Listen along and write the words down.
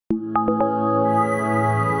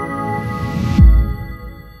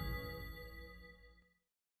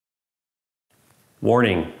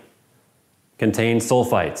Warning, contains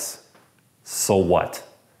sulfites. So what?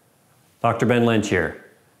 Dr. Ben Lynch here.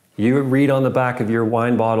 You read on the back of your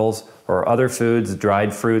wine bottles or other foods,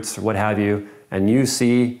 dried fruits, what have you, and you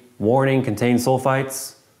see warning, contains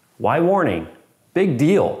sulfites. Why warning? Big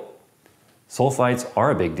deal. Sulfites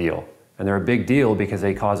are a big deal, and they're a big deal because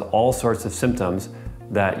they cause all sorts of symptoms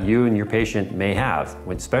that you and your patient may have,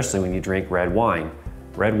 especially when you drink red wine.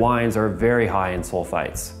 Red wines are very high in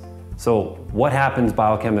sulfites. So what happens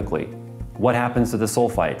biochemically? What happens to the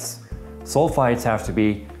sulfites? Sulfites have to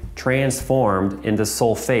be transformed into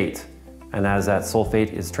sulfate. And as that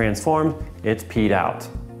sulfate is transformed, it's peed out,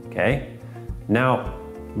 okay? Now,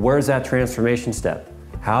 where's that transformation step?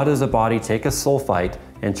 How does the body take a sulfite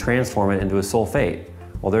and transform it into a sulfate?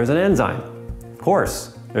 Well, there's an enzyme. Of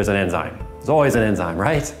course, there's an enzyme. There's always an enzyme,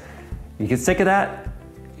 right? You get sick of that?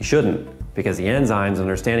 You shouldn't, because the enzymes,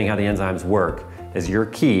 understanding how the enzymes work, is your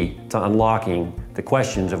key to unlocking the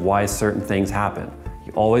questions of why certain things happen.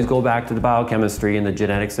 You always go back to the biochemistry and the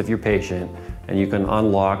genetics of your patient, and you can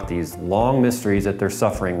unlock these long mysteries that they're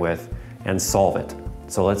suffering with and solve it.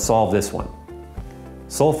 So let's solve this one.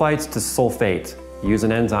 Sulfites to sulfate use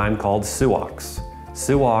an enzyme called SUOX.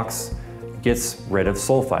 SUOX gets rid of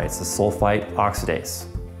sulfites, the sulfite oxidase.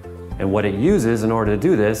 And what it uses in order to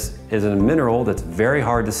do this is a mineral that's very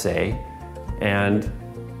hard to say and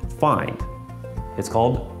find. It's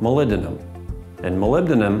called molybdenum. And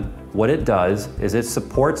molybdenum, what it does is it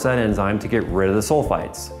supports that enzyme to get rid of the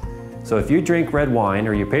sulfites. So if you drink red wine,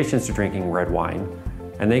 or your patients are drinking red wine,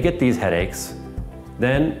 and they get these headaches,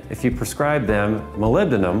 then if you prescribe them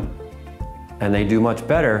molybdenum and they do much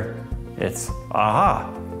better, it's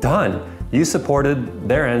aha, done. You supported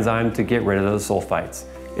their enzyme to get rid of those sulfites.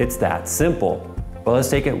 It's that simple. But let's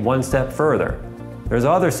take it one step further. There's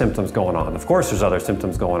other symptoms going on. Of course there's other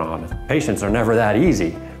symptoms going on. Patients are never that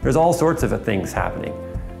easy. There's all sorts of things happening.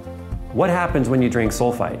 What happens when you drink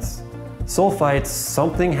sulfites? Sulfites,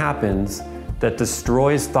 something happens that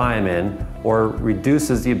destroys thiamine or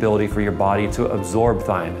reduces the ability for your body to absorb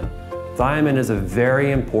thiamine. Thiamine is a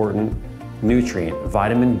very important nutrient,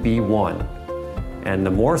 vitamin B1. And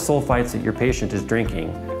the more sulfites that your patient is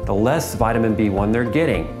drinking, the less vitamin B1 they're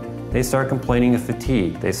getting. They start complaining of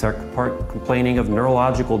fatigue, they start complaining of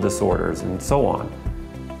neurological disorders, and so on.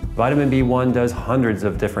 Vitamin B1 does hundreds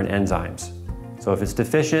of different enzymes. So if it's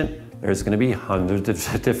deficient, there's going to be hundreds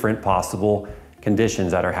of different possible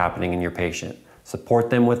conditions that are happening in your patient. Support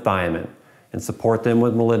them with thiamine, and support them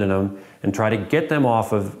with molybdenum, and try to get them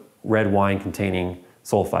off of red wine containing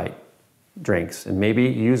sulfite drinks. And maybe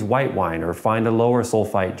use white wine, or find a lower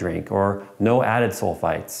sulfite drink, or no added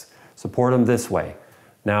sulfites. Support them this way.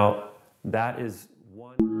 Now, that is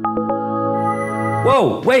one...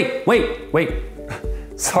 Whoa, wait.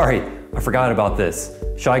 Sorry, I forgot about this.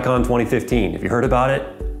 SHEI 2015, have you heard about it?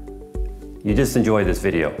 You just enjoyed this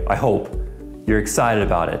video, I hope. You're excited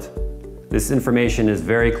about it. This information is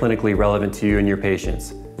very clinically relevant to you and your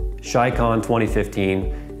patients. SHEI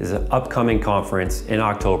 2015 is an upcoming conference in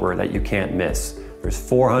October that you can't miss. There's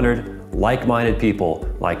 400 like-minded people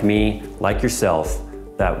like me, like yourself,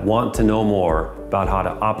 that want to know more about how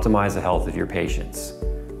to optimize the health of your patients.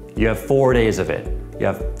 You have 4 days of it. You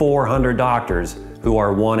have 400 doctors who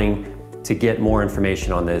are wanting to get more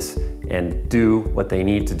information on this and do what they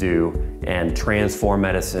need to do and transform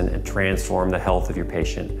medicine and transform the health of your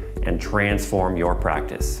patient and transform your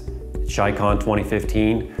practice. SHEI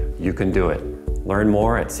 2015, you can do it. Learn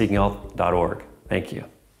more at seekinghealth.org. Thank you.